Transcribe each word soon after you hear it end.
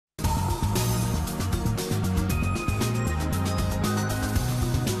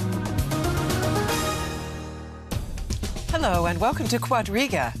Hello and welcome to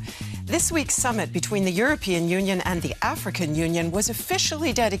Quadriga. This week's summit between the European Union and the African Union was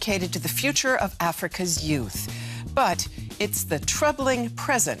officially dedicated to the future of Africa's youth. But it's the troubling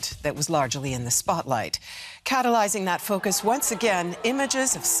present that was largely in the spotlight. Catalyzing that focus once again,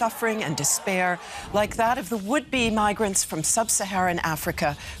 images of suffering and despair like that of the would-be migrants from sub-Saharan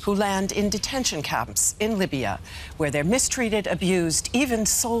Africa who land in detention camps in Libya, where they're mistreated, abused, even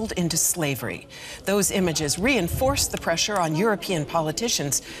sold into slavery. Those images reinforce the pressure on European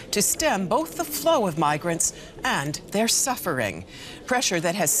politicians to stem both the flow of migrants and their suffering. Pressure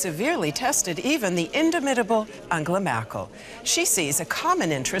that has severely tested even the indomitable Angela Merkel. She sees a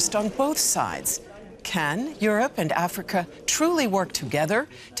common interest on both sides. Can Europe and Africa truly work together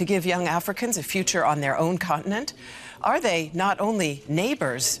to give young Africans a future on their own continent? Are they not only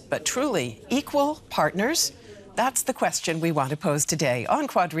neighbors, but truly equal partners? That's the question we want to pose today on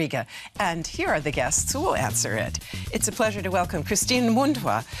Quadriga. And here are the guests who will answer it. It's a pleasure to welcome Christine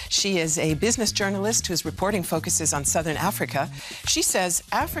Mhundwa. She is a business journalist whose reporting focuses on Southern Africa. She says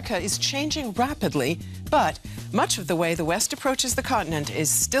Africa is changing rapidly, but much of the way the West approaches the continent is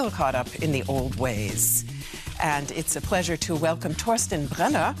still caught up in the old ways. And it's a pleasure to welcome Thorsten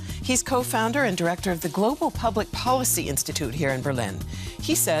Benner. He's co-founder and director of the Global Public Policy Institute here in Berlin.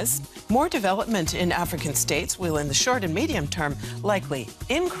 He says more development in African states will, in the short and medium term, likely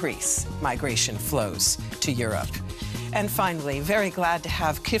increase migration flows to Europe. And finally, very glad to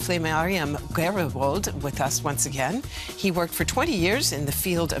have Kiflemariam Gebrewold with us once again. He worked for 20 years in the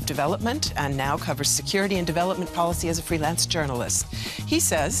field of development and now covers security and development policy as a freelance journalist. He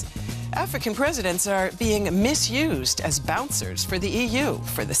says African presidents are being misused as bouncers for the EU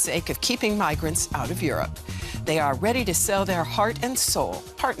for the sake of keeping migrants out of Europe. They are ready to sell their heart and soul.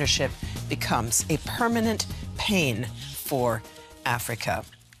 Partnership becomes a permanent pain for Africa.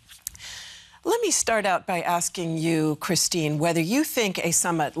 Let me start out by asking you, Christine, whether you think a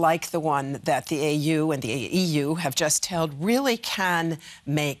summit like the one that the AU and the EU have just held really can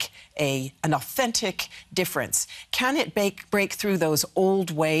make an authentic difference. Can it break through those old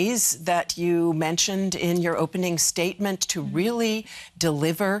ways that you mentioned in your opening statement to really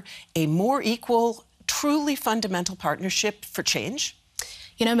deliver a more equal, truly fundamental partnership for change?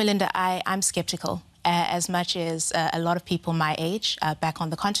 You know, Melinda, I'm skeptical. As much as a lot of people my age back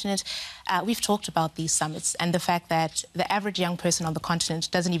on the continent, we've talked about these summits and the fact that the average young person on the continent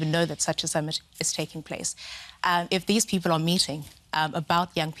doesn't even know that such a summit is taking place. If these people are meeting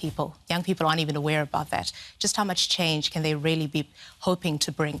about young people aren't even aware about that. Just how much change can they really be hoping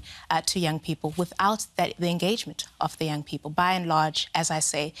to bring to young people without the engagement of the young people? By and large, as I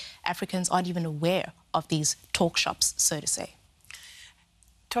say, Africans aren't even aware of these talk shops, so to say.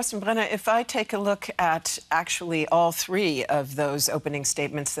 Thorsten Benner, if I take a look at actually all three of those opening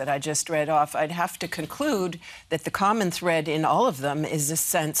statements that I just read off, I'd have to conclude that the common thread in all of them is a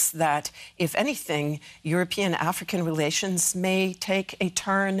sense that, if anything, European-African relations may take a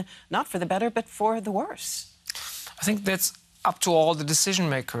turn, not for the better, but for the worse. I think that's up to all the decision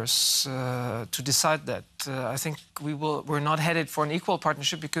makers to decide that. I think we're not headed for an equal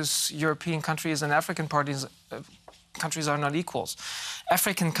partnership because European countries and African countries are not equals.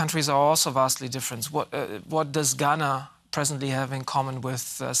 African countries are also vastly different. What does Ghana presently have in common with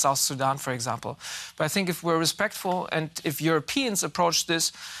South Sudan, for example? But I think if we're respectful and if Europeans approach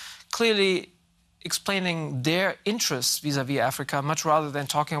this clearly explaining their interests vis-à-vis Africa, much rather than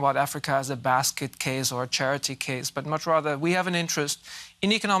talking about Africa as a basket case or a charity case, but much rather we have an interest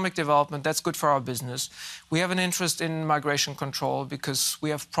in economic development, that's good for our business. We have an interest in migration control because we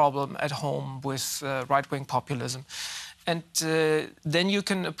have problem at home with right-wing populism. And then you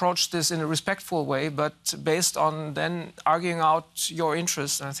can approach this in a respectful way, but based on then arguing out your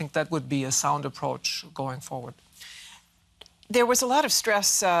interests, and I think that would be a sound approach going forward. There was a lot of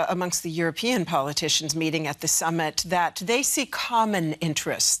stress amongst the European politicians meeting at the summit that they see common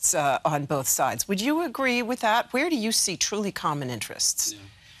interests on both sides. Would you agree with that? Where do you see truly common interests? Yeah.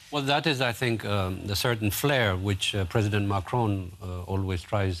 Well, that is, I think, the certain flair which President Macron always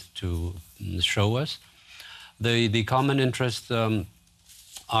tries to show us. The common interests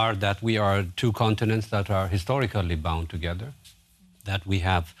are that we are two continents that are historically bound together, that we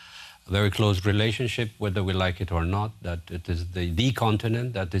have a very close relationship, whether we like it or not, that it is the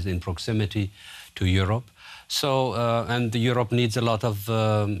continent that is in proximity to Europe. So, and Europe needs a lot of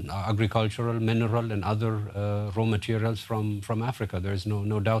agricultural, mineral and other raw materials from Africa. There is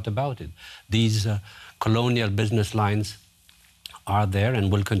no doubt about it. These colonial business lines are there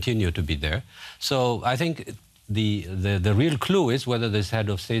and will continue to be there. So I think the real clue is whether these head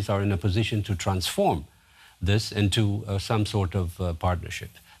of states are in a position to transform this into some sort of partnership.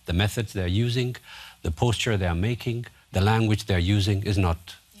 The methods they're using, the posture they're making, the language they're using is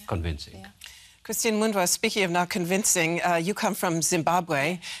not convincing. Yeah. Christine Mhundwa, speaking of not convincing, you come from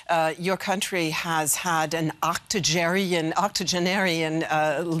Zimbabwe. Your country has had an octogenarian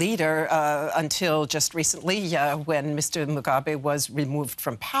leader until just recently when Mr. Mugabe was removed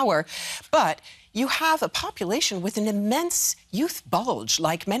from power. But you have a population with an immense youth bulge,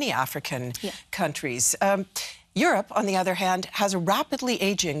 like many African countries. Europe, on the other hand, has a rapidly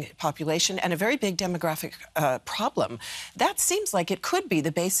aging population and a very big demographic problem. That seems like it could be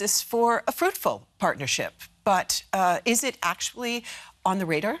the basis for a fruitful partnership. But is it actually on the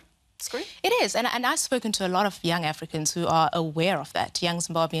radar screen? It is, and I've spoken to a lot of young Africans who are aware of that. Young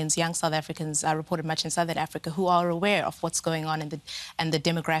Zimbabweans, young South Africans are reported much in Southern Africa who are aware of what's going on and the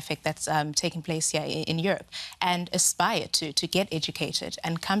demographic that's taking place here in Europe and aspire to get educated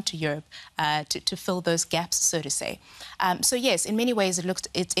and come to Europe to fill those gaps, so to say. So yes, in many ways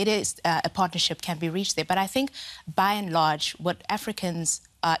it is a partnership can be reached there. But I think by and large what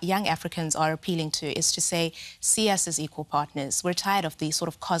young Africans are appealing to is to say, see us as equal partners. We're tired of the sort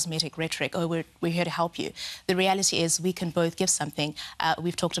of cosmetic rhetoric, oh, we're here to help you. The reality is we can both give something.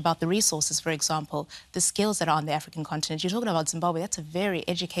 We've talked about the resources, for example, the skills that are on the African continent. You're talking about Zimbabwe, that's a very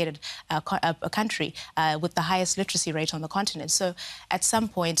educated country with the highest literacy rate on the continent. So at some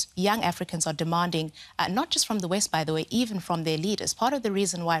point, young Africans are demanding, not just from the West, by the way, even from their leaders. Part of the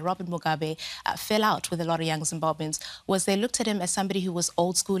reason why Robert Mugabe fell out with a lot of young Zimbabweans was they looked at him as somebody who was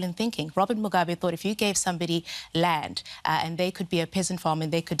old school in thinking. Robert Mugabe thought if you gave somebody land and they could be a peasant farmer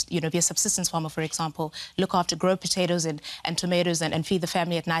and they could, be a subsistence farmer, for example, look after, grow potatoes and tomatoes and feed the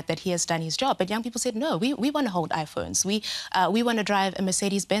family at night, that he has done his job. But young people said, no, we want to hold iPhones. We want to drive a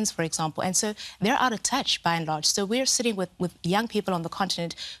Mercedes-Benz, for example. And so they're out of touch, by and large. So we're sitting with young people on the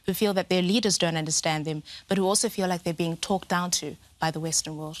continent who feel that their leaders don't understand them, but who also feel like they're being talked down to by the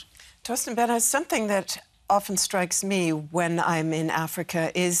Western world. Thorsten Benner, something that often strikes me when I'm in Africa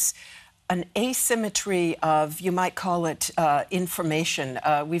is an asymmetry of, you might call it, information.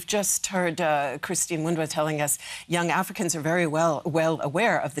 We've just heard Christine Mhundwa telling us young Africans are very well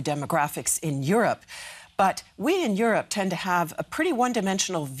aware of the demographics in Europe. But we in Europe tend to have a pretty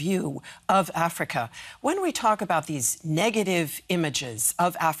one-dimensional view of Africa. When we talk about these negative images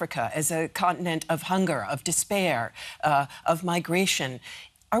of Africa as a continent of hunger, of despair, of migration,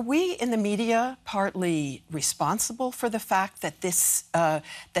 are we in the media partly responsible for the fact that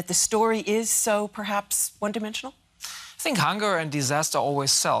that the story is so perhaps one-dimensional? I think hunger and disaster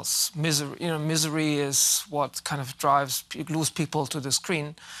always sells. Misery is what kind of glues people to the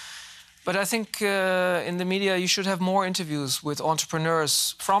screen. But I think in the media you should have more interviews with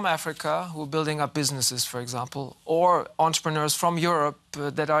entrepreneurs from Africa who are building up businesses, for example, or entrepreneurs from Europe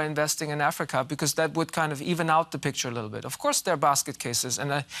that are investing in Africa, because that would kind of even out the picture a little bit. Of course, there are basket cases,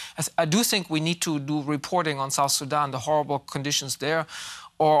 and I do think we need to do reporting on South Sudan, the horrible conditions there,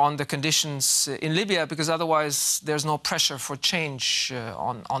 or on the conditions in Libya, because otherwise there's no pressure for change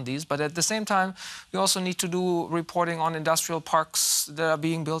on these. But at the same time, we also need to do reporting on industrial parks that are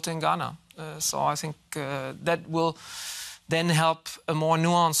being built in Ghana. So I think that will then help a more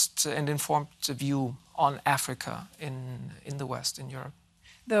nuanced and informed view on Africa in the West, in Europe.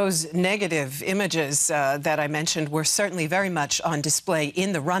 Those negative images that I mentioned were certainly very much on display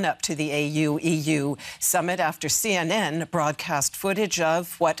in the run-up to the AU-EU summit after CNN broadcast footage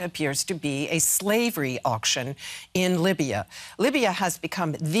of what appears to be a slavery auction in Libya. Libya has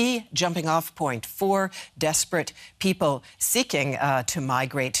become the jumping-off point for desperate people seeking to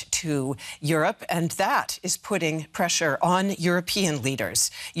migrate to Europe, and that is putting pressure on European leaders.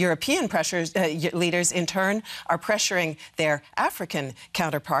 European leaders, in turn, are pressuring their African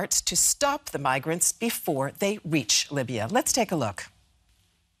counterparts to stop the migrants before they reach Libya. Let's take a look.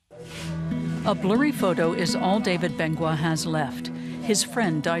 A blurry photo is all David Bengwa has left. His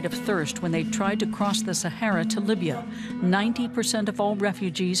friend died of thirst when they tried to cross the Sahara to Libya. 90% of all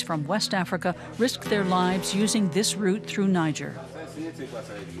refugees from West Africa risk their lives using this route through Niger.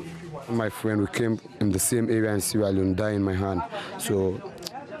 My friend, we came in the same area in Sierra Leone, died in my hand. So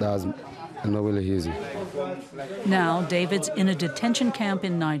that's not really easy. Now, David's in a detention camp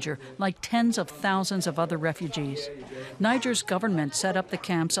in Niger, like tens of thousands of other refugees. Niger's government set up the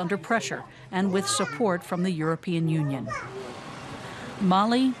camps under pressure and with support from the European Union.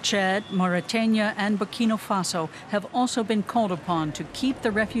 Mali, Chad, Mauritania, and Burkina Faso have also been called upon to keep the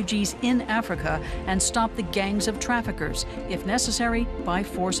refugees in Africa and stop the gangs of traffickers, if necessary, by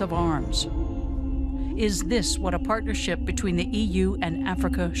force of arms. Is this what a partnership between the EU and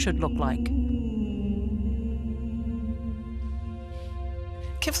Africa should look like?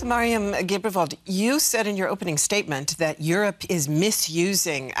 Kiflemariam Gebrewold, you said in your opening statement that Europe is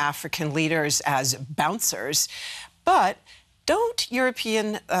misusing African leaders as bouncers. But don't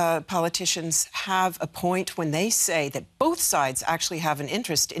European politicians have a point when they say that both sides actually have an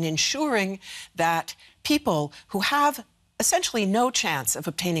interest in ensuring that people who have essentially no chance of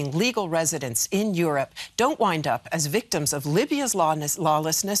obtaining legal residence in Europe don't wind up as victims of Libya's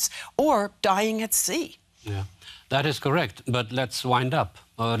lawlessness or dying at sea? Yeah, that is correct. But let's wind up.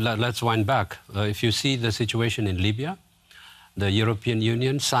 Let's wind back. If you see the situation in Libya, the European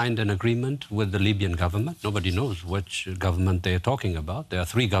Union signed an agreement with the Libyan government. Nobody knows which government they are talking about. There are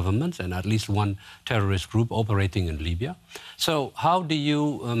 3 governments and at least 1 terrorist group operating in Libya. So how do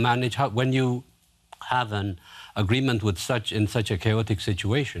you manage, when you have an agreement with in such a chaotic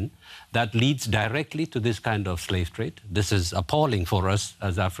situation that leads directly to this kind of slave trade? This is appalling for us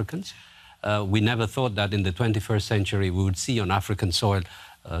as Africans. We never thought that in the 21st century we would see on African soil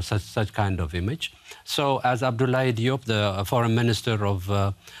such kind of image. So as Abdoulaye Diop, the foreign minister of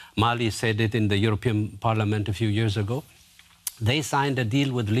Mali, said it in the European Parliament a few years ago, they signed a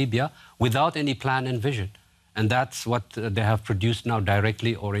deal with Libya without any plan and vision. And that's what they have produced now,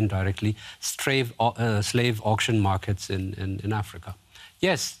 directly or indirectly, slave auction markets in Africa.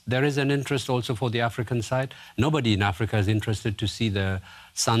 Yes, there is an interest also for the African side. Nobody in Africa is interested to see their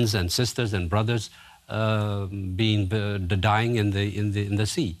sons and sisters and brothers dying in the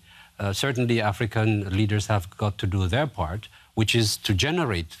sea. Certainly, African leaders have got to do their part, which is to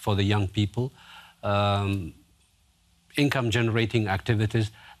generate for the young people income-generating activities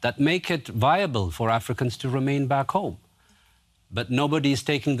that make it viable for Africans to remain back home. But nobody is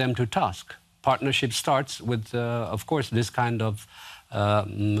taking them to task. Partnership starts with, of course, this kind of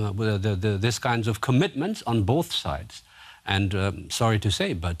this kinds of commitments on both sides. And sorry to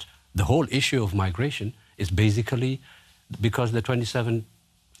say, but the whole issue of migration is basically because the 27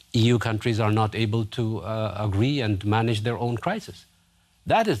 EU countries are not able to agree and manage their own crisis.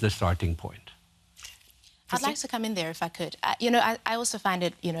 That is the starting point. I'd like to come in there if I could. I also find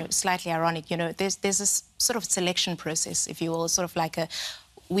it, slightly ironic. There's this sort of selection process, if you will, sort of like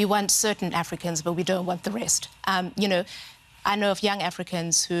we want certain Africans, but we don't want the rest. I know of young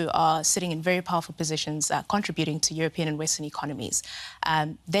Africans who are sitting in very powerful positions, contributing to European and Western economies.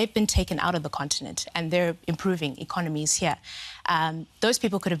 They've been taken out of the continent, and they're improving economies here. Those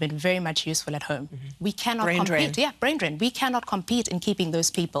people could have been very much useful at home. Mm-hmm. We cannot compete. Drain. Yeah, brain drain. We cannot compete in keeping those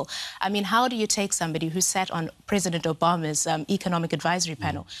people. I mean, how do you take somebody who sat on President Obama's economic advisory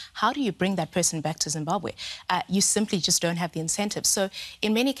panel? How do you bring that person back to Zimbabwe? You simply just don't have the incentive. So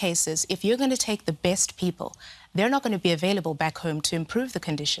in many cases, if you're going to take the best people, they're not going to be available back home to improve the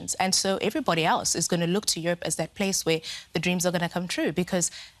conditions. And so everybody else is going to look to Europe as that place where the dreams are going to come true,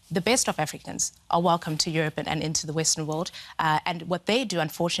 because the best of Africans are welcome to Europe and into the Western world. And what they do,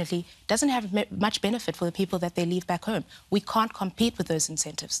 unfortunately, doesn't have much benefit for the people that they leave back home. We can't compete with those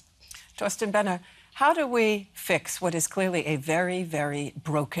incentives. Thorsten Benner, how do we fix what is clearly a very, very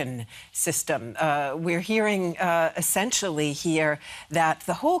broken system? We're hearing essentially here that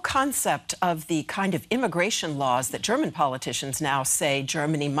the whole concept of the kind of immigration laws that German politicians now say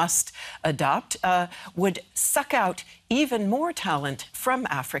Germany must adopt would suck out even more talent from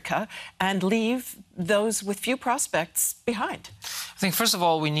Africa and leave those with few prospects behind. I think, first of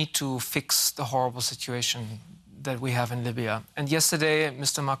all, we need to fix the horrible situation that we have in Libya. And yesterday,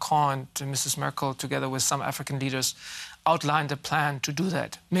 Mr. Macron and Mrs. Merkel, together with some African leaders, outlined a plan to do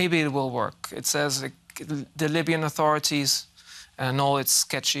that. Maybe it will work. It says the Libyan authorities, and I know it's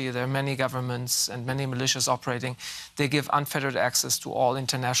sketchy, there are many governments and many militias operating, they give unfettered access to all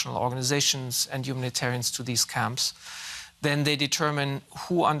international organizations and humanitarians to these camps. Then they determine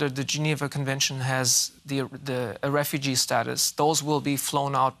who under the Geneva Convention has a refugee status. Those will be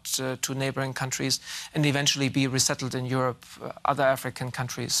flown out to neighboring countries and eventually be resettled in Europe, other African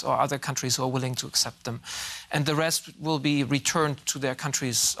countries or other countries who are willing to accept them. And the rest will be returned to their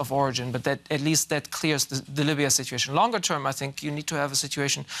countries of origin. But at least that clears the Libya situation. Longer term, I think you need to have a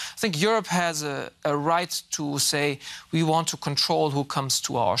situation. I think Europe has a right to say we want to control who comes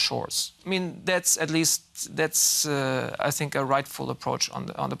to our shores. I mean, that's I think, a rightful approach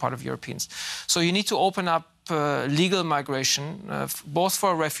on the part of Europeans. So you need to open up legal migration, both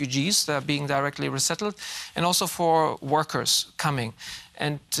for refugees that are being directly resettled and also for workers coming.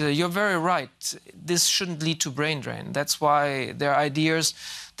 And you're very right, this shouldn't lead to brain drain. That's why there are ideas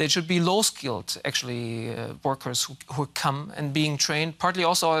that should be low-skilled, actually, workers who come and being trained, partly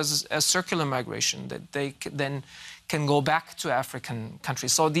also as circular migration, that they then can go back to African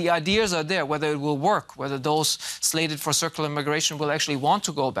countries. So the ideas are there, whether it will work, whether those slated for circular migration will actually want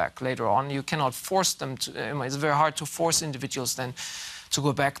to go back later on. You cannot force them to, it's very hard to force individuals then to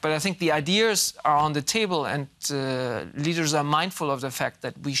go back. But I think the ideas are on the table, and leaders are mindful of the fact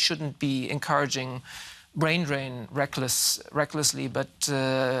that we shouldn't be encouraging brain drain recklessly, but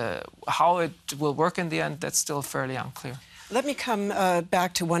how it will work in the end, that's still fairly unclear. Let me come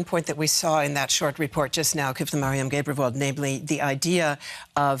back to one point that we saw in that short report just now, Kiflemariam Gebrewold, namely the idea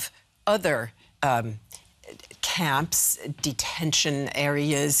of other camps, detention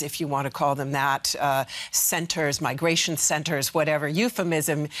areas, if you want to call them that, centers, migration centers, whatever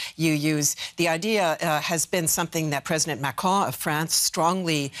euphemism you use. The idea has been something that President Macron of France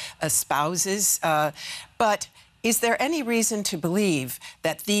strongly espouses. But is there any reason to believe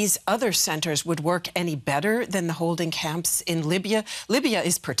that these other centers would work any better than the holding camps in Libya? Libya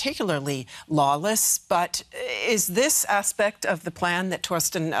is particularly lawless, but is this aspect of the plan that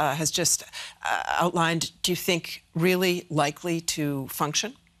Thorsten has just outlined, do you think, really likely to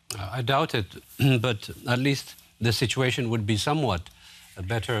function? I doubt it, but at least the situation would be somewhat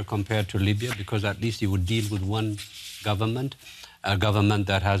better compared to Libya, because at least you would deal with one government. A government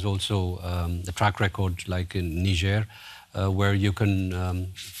that has also a track record, like in Niger, where you can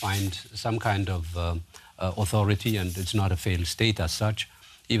find some kind of authority, and it's not a failed state as such,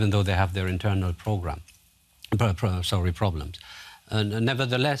 even though they have their internal problems. And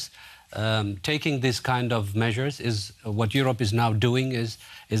nevertheless, taking this kind of measures is what Europe is now doing is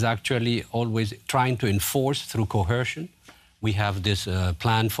actually always trying to enforce through coercion. We have this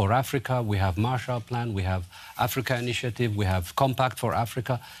plan for Africa, we have Marshall Plan, we have Africa Initiative, we have Compact for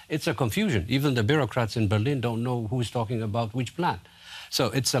Africa. It's a confusion. Even the bureaucrats in Berlin don't know who's talking about which plan.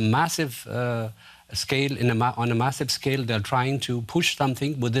 So it's a massive scale, on a massive scale, they're trying to push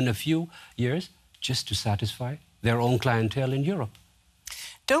something within a few years just to satisfy their own clientele in Europe.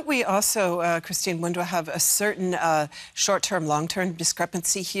 Don't we also, Christine Mhundwa, have a certain short-term, long-term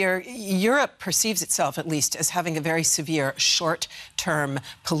discrepancy here? Europe perceives itself, at least, as having a very severe short-term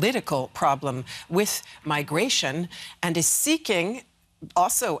political problem with migration and is seeking,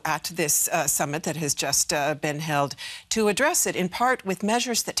 also at this summit that has just been held, to address it in part with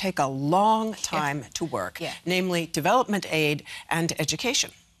measures that take a long time to work, namely development aid and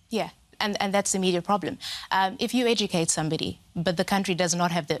education. Yeah. And that's the immediate problem. If you educate somebody, but the country does not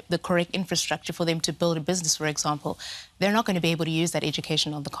have the correct infrastructure for them to build a business, for example, they're not going to be able to use that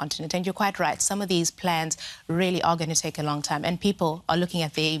education on the continent. And you're quite right. Some of these plans really are going to take a long time. And people are looking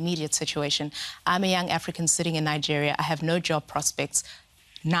at their immediate situation. I'm a young African sitting in Nigeria. I have no job prospects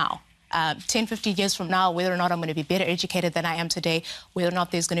now. 10, 15 years from now, whether or not I'm going to be better educated than I am today, whether or not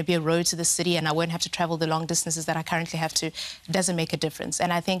there's going to be a road to the city and I won't have to travel the long distances that I currently have to, doesn't make a difference.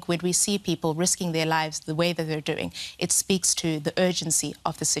 And I think when we see people risking their lives the way that they're doing, it speaks to the urgency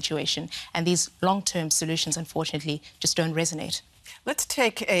of the situation. And these long-term solutions, unfortunately, just don't resonate. Let's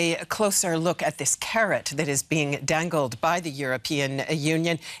take a closer look at this carrot that is being dangled by the European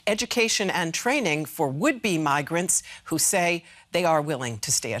Union, education and training for would-be migrants who say they are willing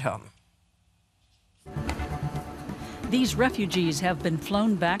to stay at home. These refugees have been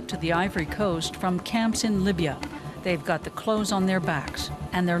flown back to the Ivory Coast from camps in Libya. They've got the clothes on their backs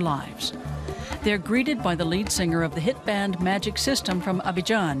and their lives. They're greeted by the lead singer of the hit band Magic System from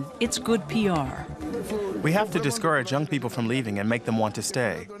Abidjan. It's good PR. We have to discourage young people from leaving and make them want to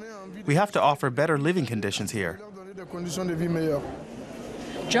stay. We have to offer better living conditions here.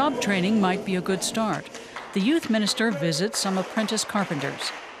 Job training might be a good start. The youth minister visits some apprentice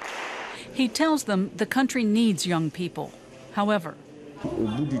carpenters. He tells them the country needs young people. However,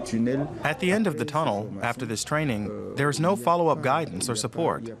 at the end of the tunnel, after this training, there is no follow-up guidance or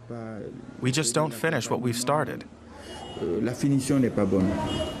support. We just don't finish what we've started.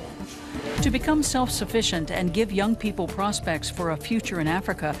 To become self-sufficient and give young people prospects for a future in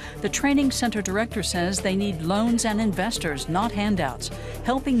Africa, the training center director says they need loans and investors, not handouts,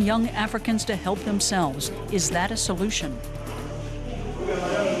 helping young Africans to help themselves. Is that a solution?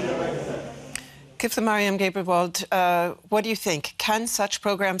 Kiflemariam Gebrewold, what do you think? Can such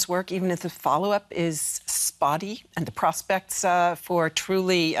programs work even if the follow-up is spotty and the prospects for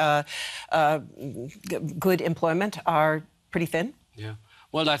truly good employment are pretty thin? Yeah.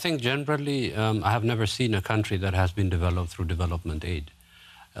 Well, I think generally, I have never seen a country that has been developed through development aid.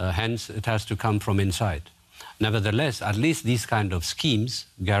 Hence, it has to come from inside. Nevertheless, at least these kind of schemes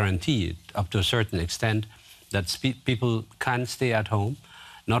guarantee, up to a certain extent, that people can stay at home,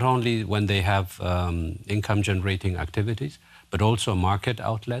 not only when they have income-generating activities, but also a market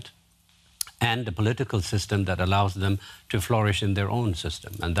outlet and a political system that allows them to flourish in their own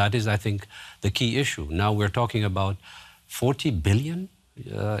system. And that is, I think, the key issue. Now we're talking about 40 billion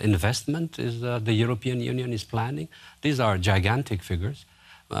investment is the European Union is planning. These are gigantic figures.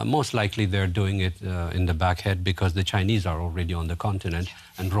 Most likely they're doing it in the back head because the Chinese are already on the continent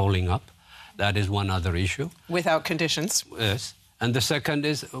and rolling up. That is one other issue. Without conditions. Yes. And the second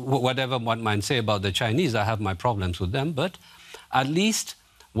is, whatever one might say about the Chinese, I have my problems with them, but at least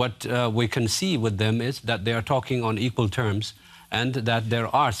what we can see with them is that they are talking on equal terms and that there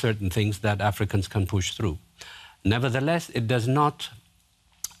are certain things that Africans can push through. Nevertheless, it does not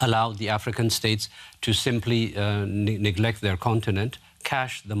allow the African states to simply neglect their continent,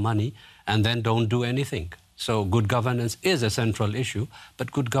 cash the money, and then don't do anything. So good governance is a central issue,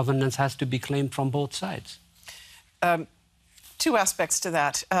 but good governance has to be claimed from both sides. Two aspects to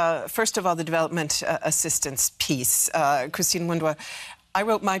that. First of all, the development assistance piece. Christine Mhundwa, I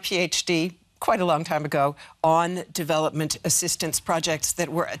wrote my PhD quite a long time ago on development assistance projects that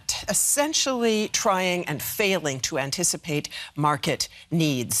were essentially trying and failing to anticipate market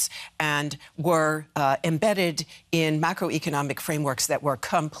needs and were embedded in macroeconomic frameworks that were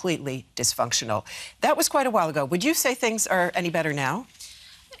completely dysfunctional. That was quite a while ago. Would you say things are any better now?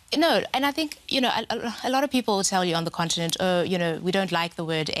 No, and I think, you know, a lot of people will tell you on the continent, oh, you know, we don't like the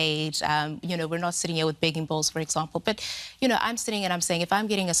word aid, you know, we're not sitting here with begging bowls, for example. But, you know, I'm sitting and I'm saying, if I'm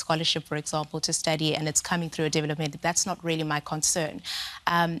getting a scholarship, for example, to study and it's coming through a development, that's not really my concern.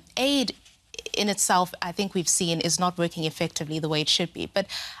 Aid in itself, I think we've seen, is not working effectively the way it should be. But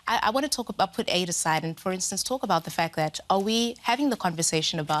I want to talk about, put aid aside and, for instance, talk about the fact that are we having the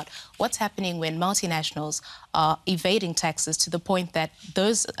conversation about what's happening when multinationals are evading taxes to the point that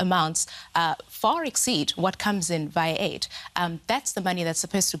those amounts far exceed what comes in via aid. That's the money that's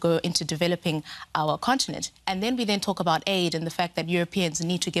supposed to go into developing our continent. And then we then talk about aid and the fact that Europeans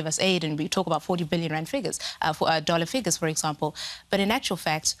need to give us aid, and we talk about 40 billion rand figures, dollar figures, for example. But in actual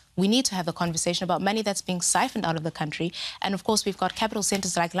fact, we need to have a conversation about money that's being siphoned out of the country. And of course, we've got capital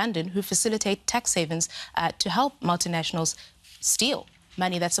centres like London who facilitate tax havens to help multinationals steal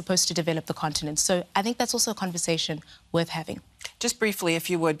money that's supposed to develop the continent. So I think that's also a conversation worth having. Just briefly, if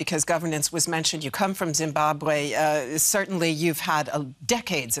you would, because governance was mentioned, you come from Zimbabwe. Certainly, you've had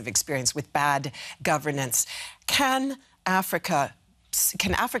decades of experience with bad governance. Can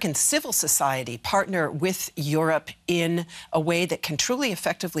African civil society partner with Europe in a way that can truly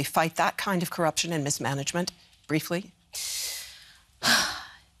effectively fight that kind of corruption and mismanagement? Briefly.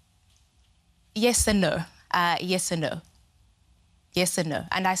 Yes and no. Yes and no. Yes and no.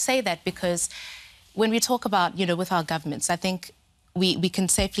 And I say that because when we talk about, you know, with our governments, I think we can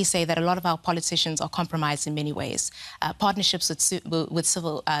safely say that a lot of our politicians are compromised in many ways. Partnerships with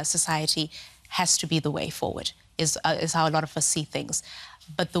civil society has to be the way forward, is how a lot of us see things.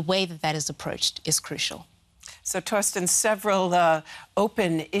 But the way that that is approached is crucial. So, Thorsten, several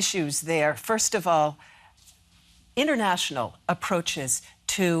open issues there. First of all, international approaches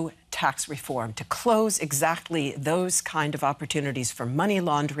to tax reform, to close exactly those kind of opportunities for money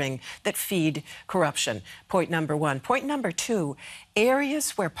laundering that feed corruption. Point number one. Point number two,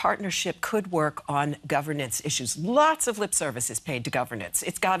 areas where partnership could work on governance issues. Lots of lip service is paid to governance.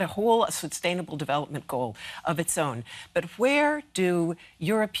 It's got a whole sustainable development goal of its own. But where do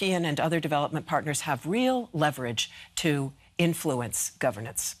European and other development partners have real leverage to influence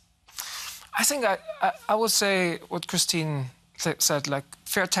governance? I think I would say what Christine said, like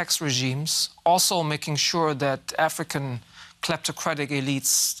fair tax regimes, also making sure that African kleptocratic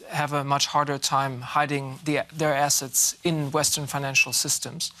elites have a much harder time hiding their assets in Western financial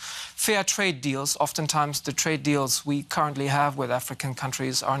systems. Fair trade deals, oftentimes the trade deals we currently have with African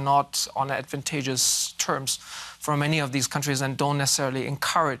countries are not on advantageous terms for many of these countries and don't necessarily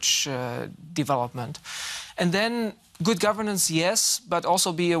encourage development. And then good governance, yes, but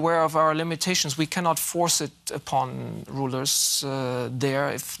also be aware of our limitations. We cannot force it upon rulers there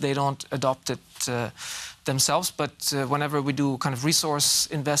if they don't adopt it themselves. But whenever we do kind of resource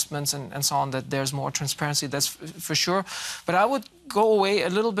investments and so on, that there's more transparency, that's for sure. But I would go away a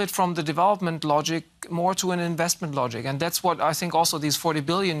little bit from the development logic more to an investment logic. And that's what I think also these 40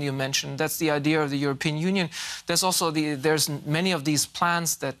 billion you mentioned, that's the idea of the European Union. There's also there's many of these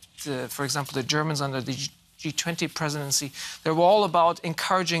plans that, for example, the Germans under the G20 presidency, they were all about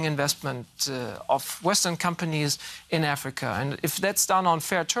encouraging investment of Western companies in Africa. And if that's done on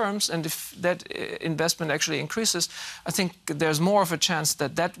fair terms, and if that investment actually increases, I think there's more of a chance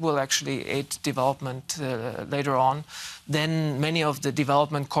that that will actually aid development later on than many of the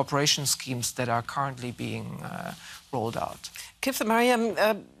development cooperation schemes that are currently being rolled out.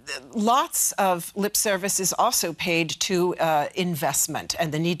 Kiflemariam, lots of lip service is also paid to investment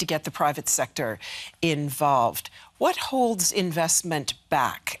and the need to get the private sector involved. What holds investment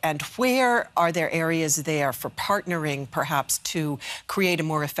back, and where are there areas there for partnering, perhaps, to create a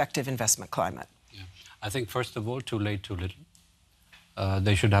more effective investment climate? Yeah. I think, first of all, too late, too little.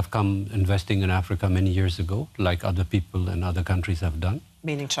 They should have come investing in Africa many years ago, like other people and other countries have done.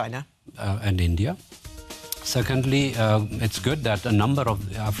 Meaning China? And India. Secondly, it's good that a number of,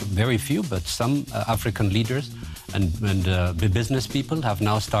 very few, but some African leaders and business people have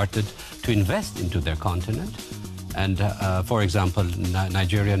now started to invest into their continent. And for example,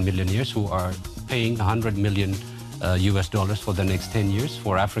 Nigerian millionaires who are paying $100 million US dollars for the next 10 years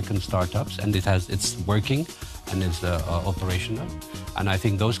for African startups, and it's working and it's operational. And I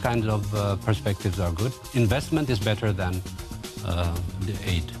think those kinds of perspectives are good. Investment is better than the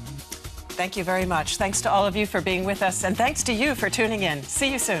aid. Thank you very much. Thanks to all of you for being with us, and thanks to you for tuning in.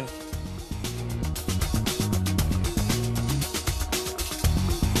 See you soon.